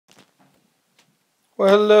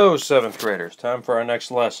Well, hello, 7th graders. Time for our next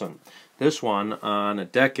lesson. This one on a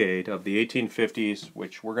decade of the 1850s,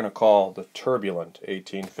 which we're going to call the turbulent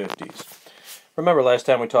 1850s. Remember last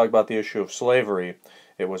time we talked about the issue of slavery,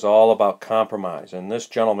 it was all about compromise. And this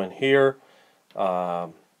gentleman here,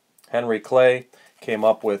 Henry Clay, came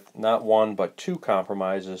up with not one but two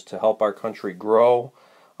compromises to help our country grow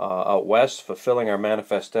out west, fulfilling our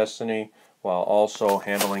manifest destiny while also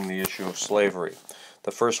handling the issue of slavery. The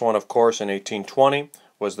first one, of course, in 1820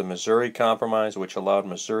 was the Missouri Compromise, which allowed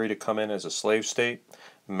Missouri to come in as a slave state.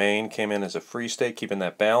 Maine came in as a free state, keeping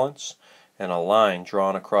that balance, and a line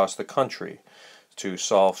drawn across the country to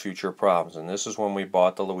solve future problems. And this is when we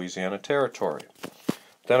bought the Louisiana Territory.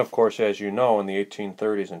 Then, of course, as you know, in the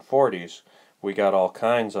 1830s and 40s, we got all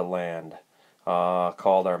kinds of land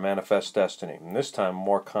called our manifest destiny. And this time, a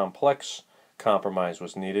more complex compromise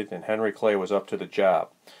was needed, and Henry Clay was up to the job.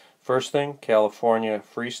 First thing, California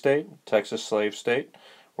free state, Texas slave state.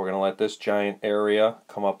 We're going to let this giant area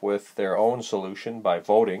come up with their own solution by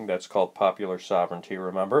voting. That's called popular sovereignty,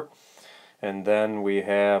 remember. And then we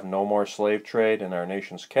have no more slave trade in our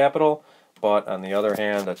nation's capital, but on the other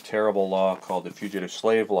hand, a terrible law called the Fugitive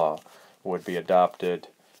Slave Law would be adopted,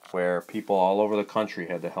 where people all over the country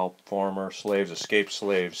had to help former slaves, escaped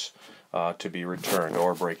slaves, to be returned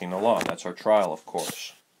or breaking the law. That's our trial, of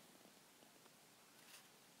course.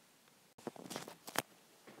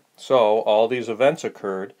 So all these events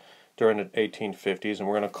occurred during the 1850s, and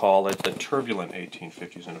we're going to call it the turbulent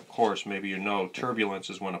 1850s. And of course, maybe you know,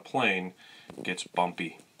 turbulence is when a plane gets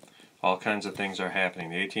bumpy. All kinds of things are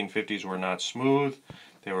happening. The 1850s were not smooth.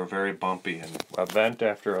 They were very bumpy, and event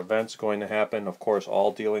after event's going to happen, of course,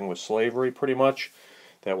 all dealing with slavery pretty much,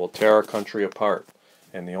 that will tear our country apart.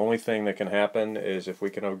 And the only thing that can happen is if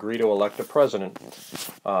we can agree to elect a president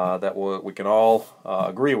that we can all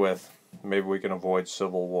agree with, maybe we can avoid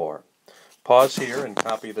civil war. Pause here and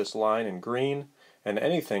copy this line in green, and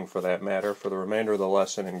anything for that matter for the remainder of the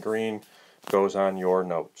lesson in green goes on your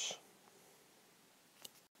notes.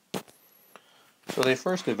 So the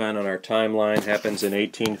first event on our timeline happens in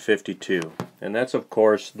 1852, and that's of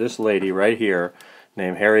course this lady right here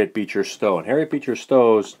named Harriet Beecher Stowe. And Harriet Beecher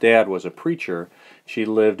Stowe's dad was a preacher. She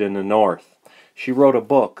lived in the North. She wrote a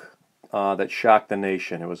book that shocked the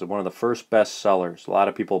nation. It was one of the first bestsellers. A lot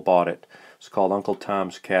of people bought it. It's called Uncle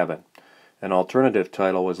Tom's Cabin. An alternative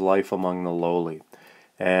title was Life Among the Lowly.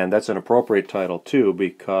 And that's an appropriate title too,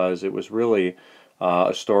 because it was really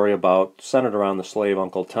a story centered around the slave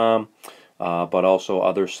Uncle Tom, but also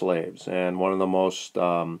other slaves. And one of the most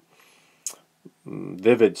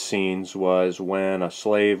vivid scenes was when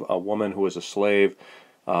a woman who was a slave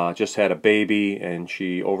just had a baby, and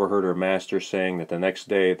she overheard her master saying that the next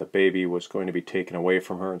day the baby was going to be taken away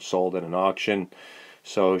from her and sold at an auction.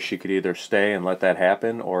 So she could either stay and let that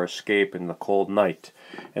happen or escape in the cold night.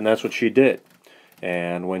 And that's what she did.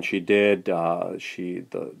 And when she did,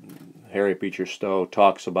 Harriet Beecher Stowe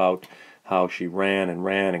talks about how she ran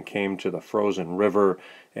and came to the frozen river,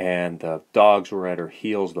 and the dogs were at her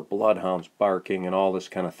heels, the bloodhounds barking, and all this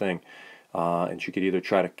kind of thing. And she could either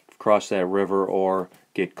try to cross that river or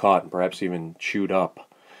get caught and perhaps even chewed up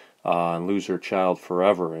and lose her child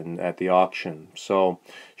forever at the auction. So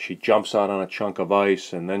she jumps out on a chunk of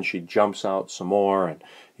ice, and then she jumps out some more, and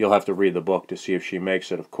you'll have to read the book to see if she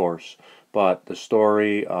makes it, of course. But the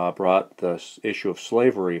story brought the issue of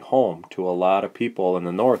slavery home to a lot of people in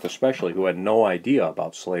the North, especially, who had no idea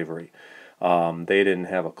about slavery. They didn't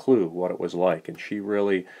have a clue what it was like, and she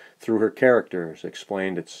really, through her characters,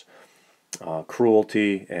 explained its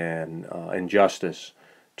cruelty and injustice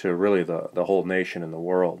to really the whole nation and the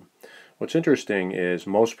world. What's interesting is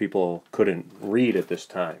most people couldn't read at this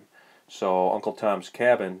time, so Uncle Tom's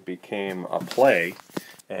Cabin became a play,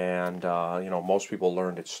 and most people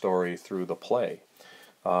learned its story through the play.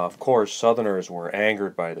 Of course, Southerners were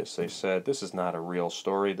angered by this. They said, this is not a real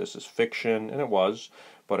story, this is fiction, and it was,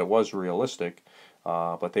 but it was realistic.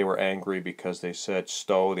 But they were angry because they said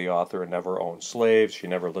Stowe, the author, never owned slaves. She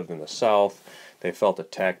never lived in the South. They felt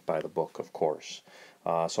attacked by the book, of course.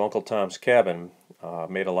 So Uncle Tom's Cabin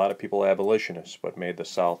made a lot of people abolitionists, but made the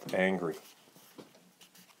South angry.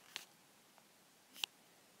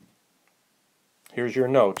 Here's your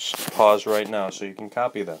notes. Pause right now so you can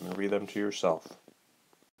copy them and read them to yourself.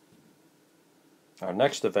 Our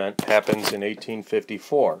next event happens in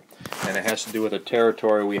 1854, and it has to do with a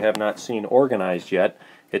territory we have not seen organized yet.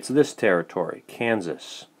 It's this territory,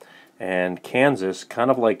 Kansas. And Kansas,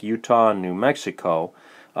 kind of like Utah and New Mexico,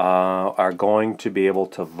 are going to be able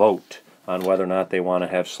to vote on whether or not they want to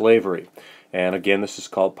have slavery. And again, this is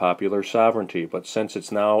called popular sovereignty. But since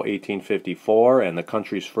it's now 1854 and the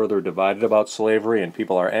country's further divided about slavery and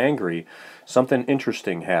people are angry, something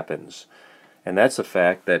interesting happens. And that's the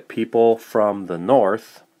fact that people from the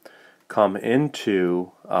north come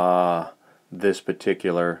into this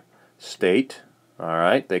particular state. All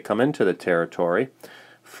right, they come into the territory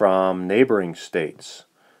from neighboring states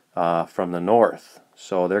from the north.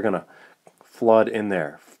 So they're going to flood in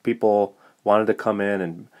there. People wanted to come in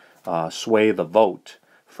and sway the vote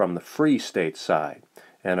from the free state side.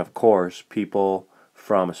 And of course, people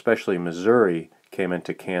from especially Missouri came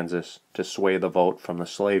into Kansas to sway the vote from the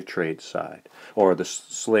slave trade side, or the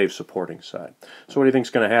slave supporting side. So what do you think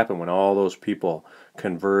is going to happen when all those people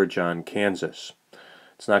converge on Kansas?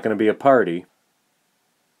 It's not going to be a party.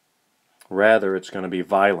 Rather, it's going to be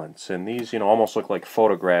violence. And these, almost look like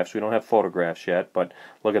photographs. We don't have photographs yet, but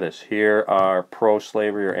look at this. Here are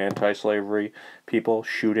pro-slavery or anti-slavery people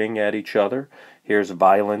shooting at each other. Here's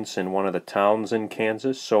violence in one of the towns in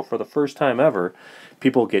Kansas. So for the first time ever,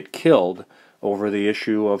 people get killed over the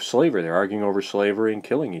issue of slavery. They're arguing over slavery and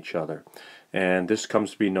killing each other. And this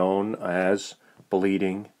comes to be known as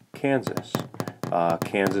Bleeding Kansas.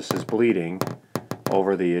 Kansas is bleeding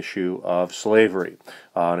over the issue of slavery.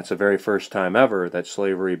 And it's the very first time ever that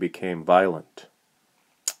slavery became violent.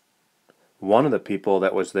 One of the people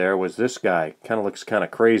that was there was this guy. Kind of looks kind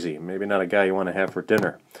of crazy. Maybe not a guy you want to have for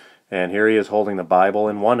dinner. And here he is holding the Bible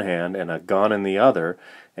in one hand and a gun in the other.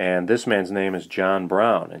 And this man's name is John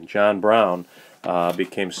Brown. And John Brown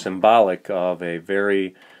became symbolic of a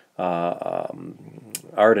very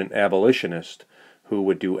ardent abolitionist who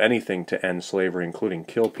would do anything to end slavery, including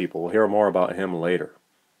kill people. We'll hear more about him later.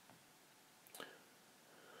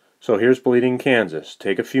 So here's Bleeding Kansas.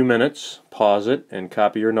 Take a few minutes, pause it, and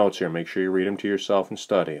copy your notes here. Make sure you read them to yourself and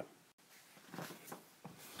study them.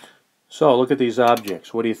 So look at these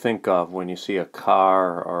objects. What do you think of when you see a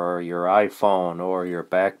car or your iPhone or your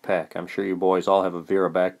backpack? I'm sure you boys all have a Vera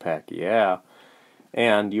backpack. Yeah.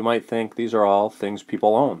 And you might think these are all things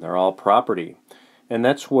people own. They're all property. And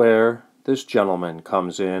that's where this gentleman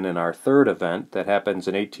comes in our third event that happens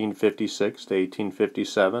in 1856 to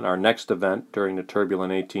 1857, our next event during the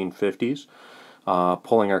turbulent 1850s,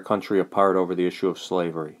 pulling our country apart over the issue of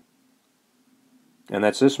slavery. And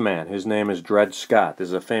that's this man. His name is Dred Scott. This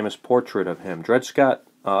is a famous portrait of him. Dred Scott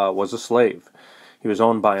was a slave. He was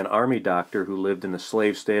owned by an army doctor who lived in the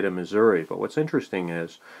slave state of Missouri. But what's interesting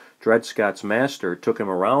is Dred Scott's master took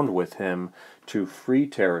him around with him to free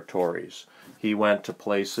territories. He went to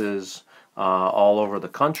places all over the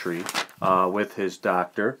country with his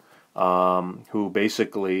doctor, who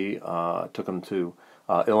basically took him to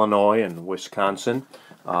Illinois and Wisconsin,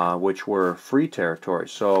 which were free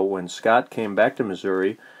territories. So when Scott came back to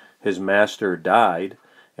Missouri, his master died,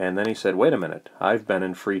 and then he said, wait a minute, I've been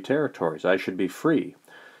in free territories. I should be free.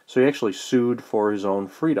 So he actually sued for his own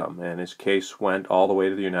freedom, and his case went all the way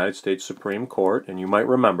to the United States Supreme Court, and you might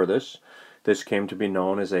remember this. This came to be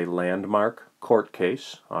known as a landmark court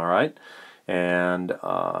case, all right? And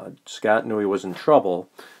Scott knew he was in trouble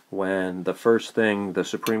when the first thing the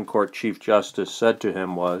Supreme Court Chief Justice said to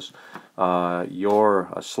him was, you're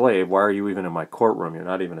a slave, why are you even in my courtroom? You're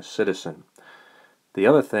not even a citizen. The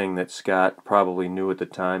other thing that Scott probably knew at the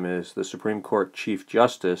time is the Supreme Court Chief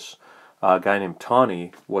Justice, a guy named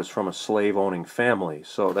Tawney, was from a slave-owning family,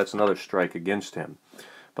 so that's another strike against him.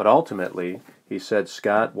 But ultimately, he said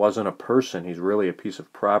Scott wasn't a person, he's really a piece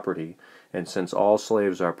of property, and since all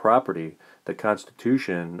slaves are property, the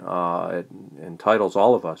Constitution entitles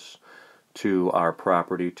all of us to our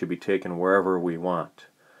property to be taken wherever we want.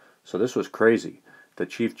 So this was crazy. The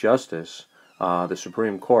Chief Justice, the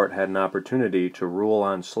Supreme Court, had an opportunity to rule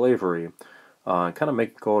on slavery and kind of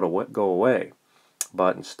make it go away.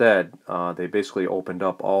 But instead, they basically opened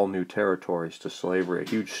up all new territories to slavery, a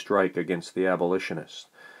huge strike against the abolitionists.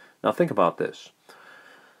 Now think about this.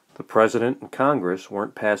 The President and Congress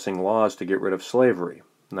weren't passing laws to get rid of slavery.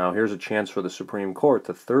 Now here's a chance for the Supreme Court,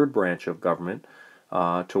 the third branch of government,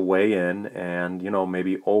 to weigh in and,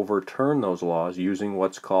 maybe overturn those laws using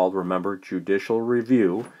what's called, remember, judicial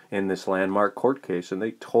review in this landmark court case, and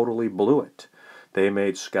they totally blew it. They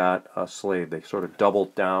made Scott a slave. They sort of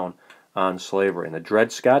doubled down on slavery. And the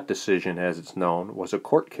Dred Scott decision, as it's known, was a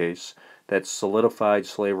court case that solidified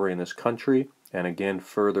slavery in this country and again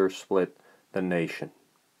further split the nation.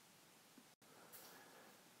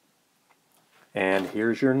 And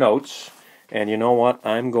here's your notes. And you know what?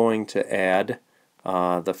 I'm going to add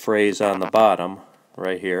the phrase on the bottom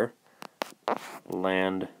right here.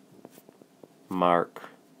 Landmark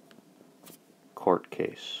court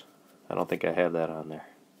case. I don't think I have that on there.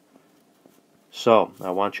 So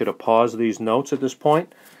I want you to pause these notes at this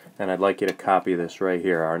point, And I'd like you to copy this right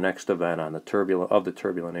here, our next event on the turbulent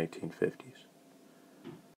 1850s.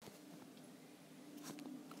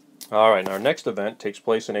 Alright, and our next event takes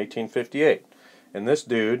place in 1858. And this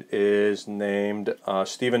dude is named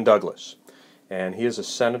Stephen Douglas. And he is a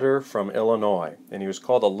senator from Illinois. And he was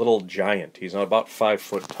called a little giant. He's about 5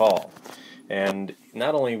 foot tall. And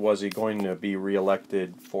not only was he going to be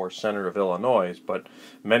reelected for Senator of Illinois, but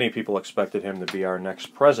many people expected him to be our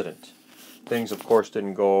next president. Things, of course,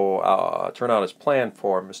 didn't go turn out as planned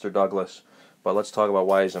for Mr. Douglas, but let's talk about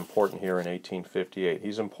why he's important here in 1858.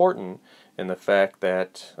 He's important in the fact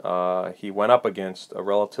that he went up against a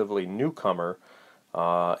relatively newcomer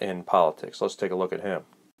in politics. Let's take a look at him.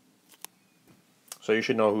 So you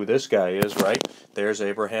should know who this guy is, right? There's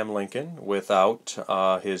Abraham Lincoln without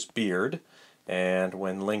his beard. And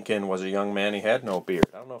when Lincoln was a young man, he had no beard.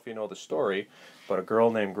 I don't know if you know the story, but a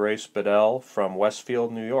girl named Grace Bedell from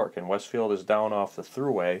Westfield, New York, and Westfield is down off the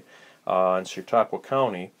Thruway in Chautauqua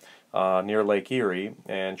County near Lake Erie,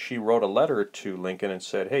 and she wrote a letter to Lincoln and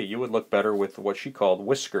said, hey, you would look better with what she called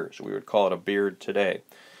whiskers. We would call it a beard today.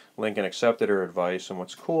 Lincoln accepted her advice, and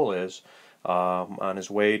what's cool is on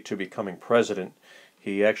his way to becoming president,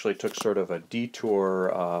 he actually took sort of a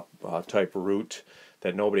detour type route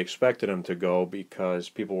that nobody expected him to go because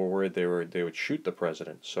people were worried they would shoot the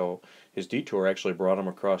president. So his detour actually brought him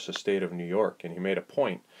across the state of New York, and he made a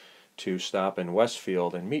point to stop in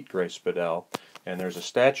Westfield and meet Grace Bedell. And there's a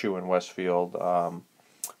statue in Westfield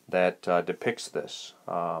that depicts this.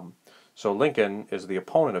 So Lincoln is the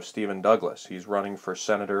opponent of Stephen Douglas. He's running for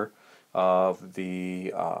senator of for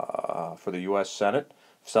the U.S. Senate.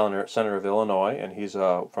 Senator of Illinois, and he's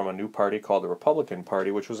from a new party called the Republican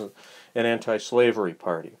Party, which was an anti-slavery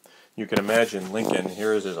party. You can imagine Lincoln,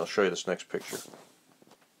 here it is, I'll show you this next picture.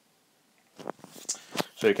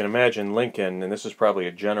 So you can imagine Lincoln, and this is probably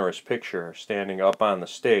a generous picture, standing up on the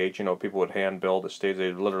stage. You know, people would hand build a stage,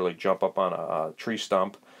 they would literally jump up on a tree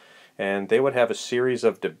stump, and they would have a series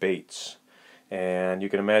of debates. And you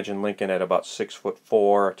can imagine Lincoln at about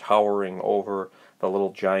 6'4", towering over the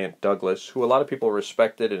little giant Douglas, who a lot of people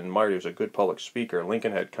respected and admired. He was a good public speaker.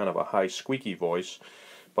 Lincoln had kind of a high, squeaky voice,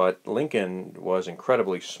 but Lincoln was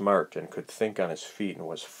incredibly smart and could think on his feet and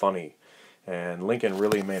was funny. And Lincoln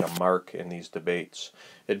really made a mark in these debates.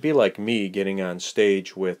 It'd be like me getting on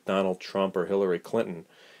stage with Donald Trump or Hillary Clinton,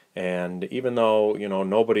 and even though, you know,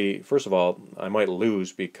 nobody, first of all, I might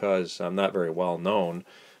lose because I'm not very well known,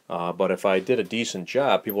 but if I did a decent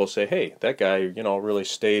job, people will say, hey, that guy, you know, really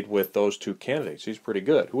stayed with those two candidates. He's pretty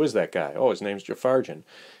good. Who is that guy? Oh, his name's Jafarjan.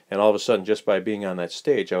 And all of a sudden, just by being on that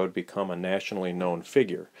stage, I would become a nationally known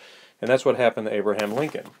figure. And that's what happened to Abraham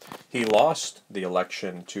Lincoln. He lost the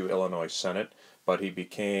election to Illinois Senate, but he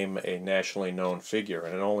became a nationally known figure.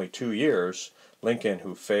 And in only 2 years, Lincoln,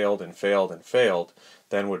 who failed and failed and failed,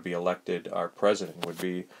 then would be elected our president, would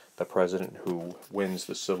be the president who wins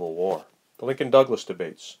the Civil War. The Lincoln-Douglas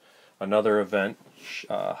debates, another event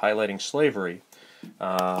highlighting slavery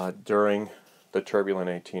during the turbulent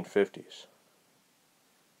 1850s.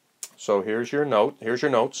 So here's your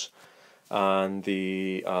notes on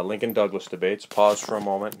the Lincoln-Douglas debates. Pause for a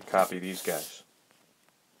moment and copy these guys.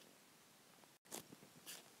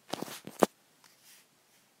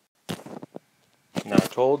 Now, I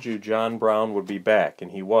told you John Brown would be back, and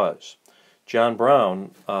he was. John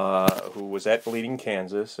Brown, who was at Bleeding,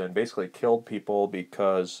 Kansas, and basically killed people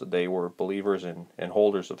because they were believers and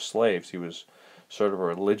holders of slaves. He was sort of a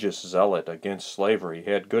religious zealot against slavery.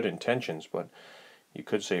 He had good intentions, but you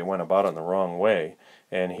could say he went about it in the wrong way.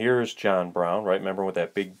 And here's John Brown, right? Remember, with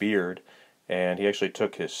that big beard. And he actually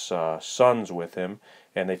took his sons with him,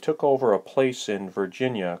 and they took over a place in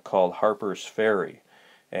Virginia called Harper's Ferry.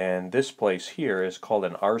 And this place here is called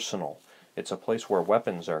an arsenal. It's a place where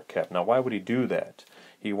weapons are kept. Now, why would he do that?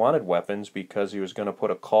 He wanted weapons because he was going to put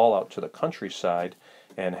a call out to the countryside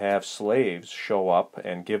and have slaves show up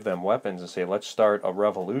and give them weapons and say, let's start a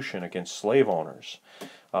revolution against slave owners.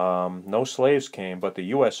 No slaves came, but the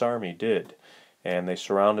U.S. Army did. And they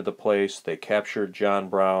surrounded the place. They captured John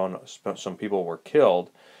Brown. Some people were killed.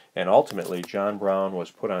 And ultimately, John Brown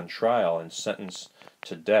was put on trial and sentenced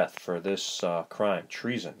to death for this crime,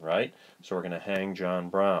 treason, right? So we're going to hang John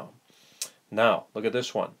Brown. Now, look at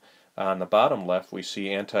this one. On the bottom left, we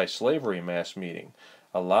see anti-slavery mass meeting.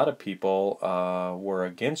 A lot of people were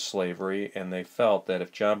against slavery, and they felt that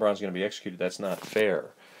if John Brown's going to be executed, that's not fair.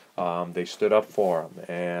 They stood up for him,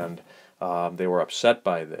 and they were upset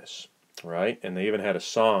by this, right? And they even had a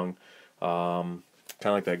song, kind of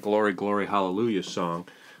like that Glory, Glory, Hallelujah song,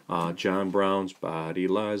 John Brown's body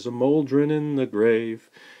lies a mouldering in the grave.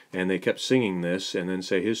 And they kept singing this and then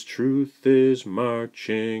say, his truth is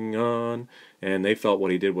marching on. And they felt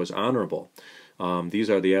what he did was honorable. These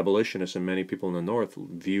are the abolitionists, and many people in the North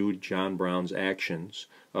viewed John Brown's actions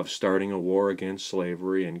of starting a war against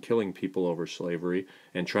slavery and killing people over slavery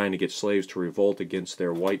and trying to get slaves to revolt against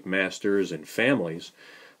their white masters and families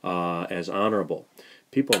as honorable.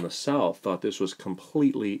 People in the South thought this was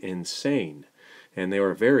completely insane, and they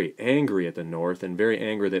were very angry at the North and very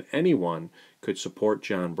angry that anyone could support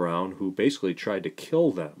John Brown, who basically tried to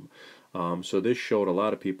kill them. So this showed a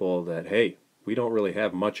lot of people that, hey, we don't really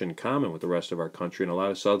have much in common with the rest of our country, and a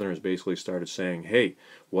lot of Southerners basically started saying, hey,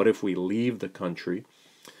 what if we leave the country?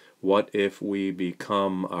 What if we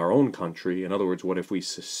become our own country? In other words, what if we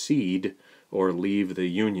secede or leave the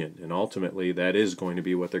Union? And ultimately, that is going to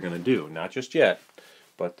be what they're going to do. Not just yet,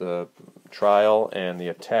 but the trial and the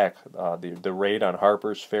attack, the raid on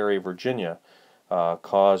Harper's Ferry, Virginia,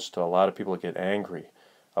 caused a lot of people to get angry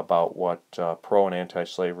about what pro- and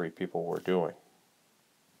anti-slavery people were doing.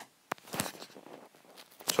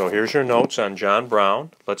 So here's your notes on John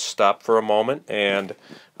Brown. Let's stop for a moment and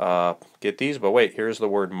get these. But wait, here's the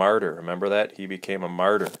word martyr. Remember that? He became a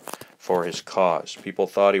martyr for his cause. People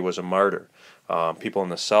thought he was a martyr. People in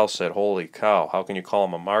the South said, holy cow, how can you call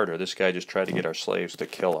him a martyr? This guy just tried to get our slaves to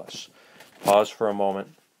kill us. Pause for a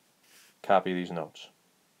moment. Copy these notes.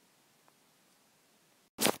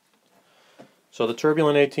 So the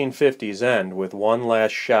turbulent 1850s end with one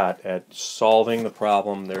last shot at solving the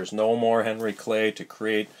problem. There's no more Henry Clay to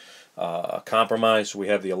create a compromise. We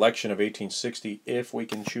have the election of 1860. If we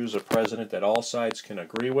can choose a president that all sides can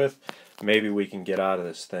agree with, maybe we can get out of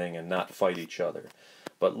this thing and not fight each other.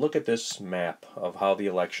 But look at this map of how the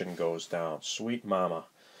election goes down. Sweet mama.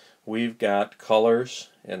 We've got colors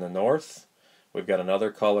in the north, we've got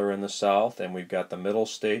another color in the south, and we've got the middle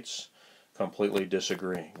states completely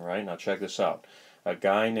disagreeing, right? Now check this out. A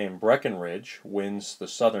guy named Breckinridge wins the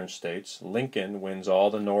southern states, Lincoln wins all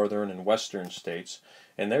the northern and western states,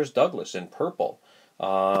 and there's Douglas in purple.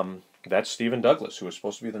 That's Stephen Douglas, who was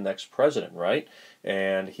supposed to be the next president, right?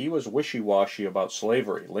 And he was wishy-washy about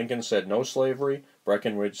slavery. Lincoln said no slavery.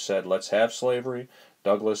 Breckinridge said let's have slavery.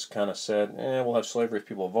 Douglas kind of said, we'll have slavery if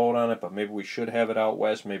people vote on it, but maybe we should have it out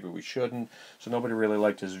west, maybe we shouldn't. So nobody really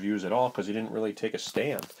liked his views at all because he didn't really take a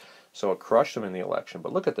stand. So it crushed him in the election.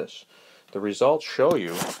 But look at this. The results show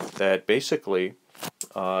you that basically,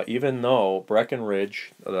 even though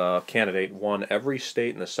Breckinridge, the candidate, won every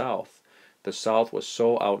state in the South was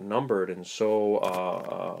so outnumbered and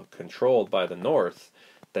so controlled by the North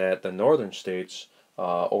that the northern states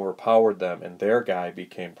overpowered them, and their guy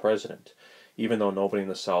became president, even though nobody in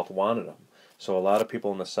the South wanted him. So a lot of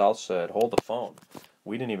people in the South said, hold the phone.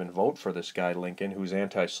 We didn't even vote for this guy, Lincoln, who's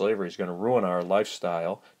anti-slavery. He's going to ruin our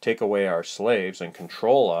lifestyle, take away our slaves, and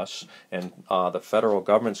control us. And the federal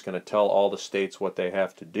government's going to tell all the states what they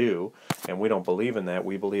have to do. And we don't believe in that.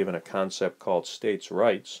 We believe in a concept called states'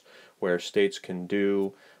 rights, where states can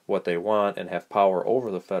do what they want and have power over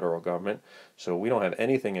the federal government. So we don't have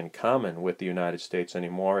anything in common with the United States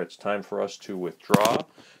anymore. It's time for us to withdraw,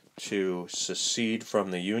 to secede from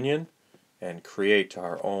the Union, and create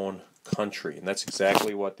our own country. And that's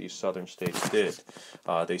exactly what these southern states did.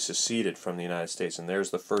 They seceded from the United States. And there's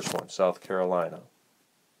the first one, South Carolina.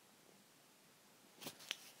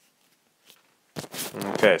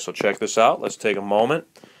 Okay, so check this out. Let's take a moment,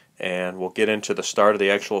 and we'll get into the start of the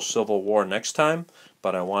actual Civil War next time.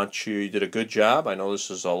 But I want you did a good job. I know this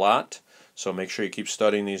is a lot, so make sure you keep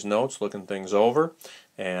studying these notes, looking things over.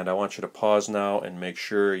 And I want you to pause now and make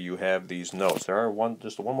sure you have these notes. There are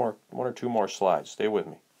just one or two more slides. Stay with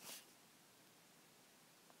me.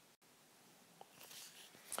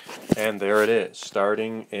 And there it is.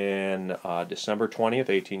 Starting in December 20th,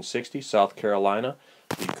 1860, South Carolina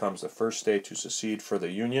becomes the first state to secede from the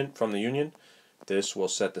Union. This will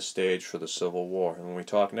set the stage for the Civil War. And when we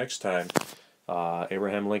talk next time,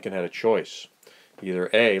 Abraham Lincoln had a choice. Either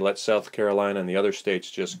A, let South Carolina and the other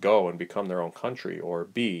states just go and become their own country, or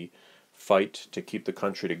B, fight to keep the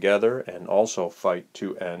country together and also fight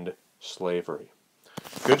to end slavery.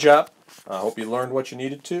 Good job. I hope you learned what you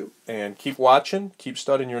needed to, and keep watching, keep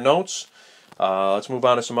studying your notes. Let's move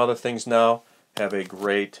on to some other things now. Have a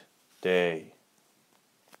great day.